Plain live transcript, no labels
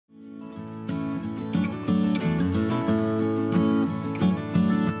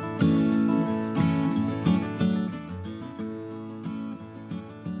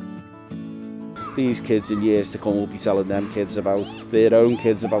these kids in years to come will be telling them kids about their own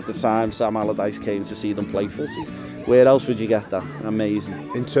kids, about the time Sam Allardyce came to see them play footy. Where else would you get that?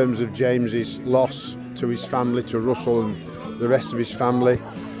 Amazing. In terms of James's loss to his family, to Russell and the rest of his family,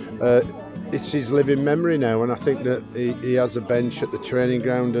 it's his living memory now, and I think that he has a bench at the training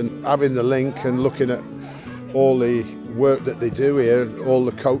ground, and having the link and looking at all the work that they do here, and all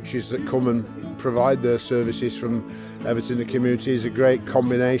the coaches that come and provide their services from Everton the community is a great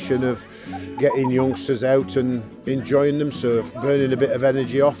combination of getting youngsters out and enjoying themselves, burning a bit of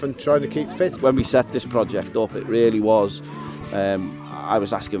energy off and trying to keep fit. When we set this project up, it really was, I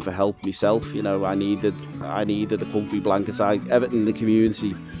was asking for help myself. You know, I needed a comfy blanket. Everton the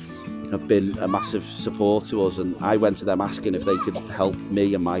community have been a massive support to us, and I went to them asking if they could help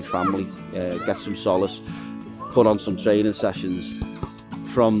me and my family get some solace, put on some training sessions.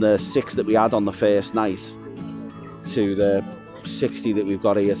 From the 6 that we had on the first night to the 60 that we've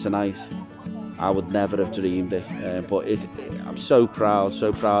got here tonight, I would never have dreamed it. But I'm so proud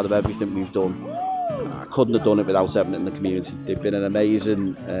of everything we've done. I couldn't have done it without Everton in the community. They've been an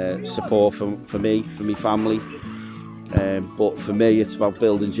amazing support for me, for my family. But for me, it's about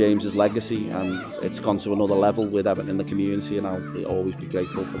building James's legacy, and it's gone to another level with Everton in the community, and I'll always be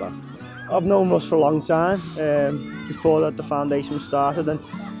grateful for that. I've known Russ for a long time, before that the foundation was started, and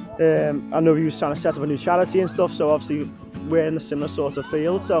I know he was trying to set up a new charity and stuff, so obviously we're in a similar sort of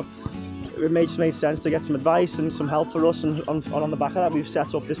field, so it just made sense to get some advice and some help for us, and on the back of that we've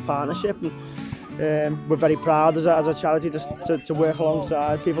set up this partnership, and we're very proud as a charity to work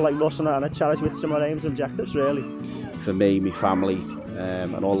alongside people like Russ and a charity with similar aims and objectives, really. For me, my family,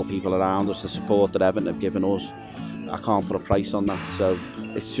 and all the people around us, the support that Everton have given us, I can't put a price on that. So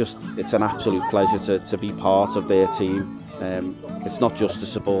it's an absolute pleasure to be part of their team. It's not just the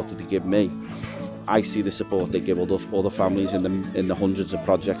support that they give me. I see the support they give other families in the hundreds of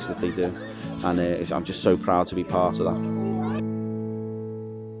projects that they do, and I'm just so proud to be part of that.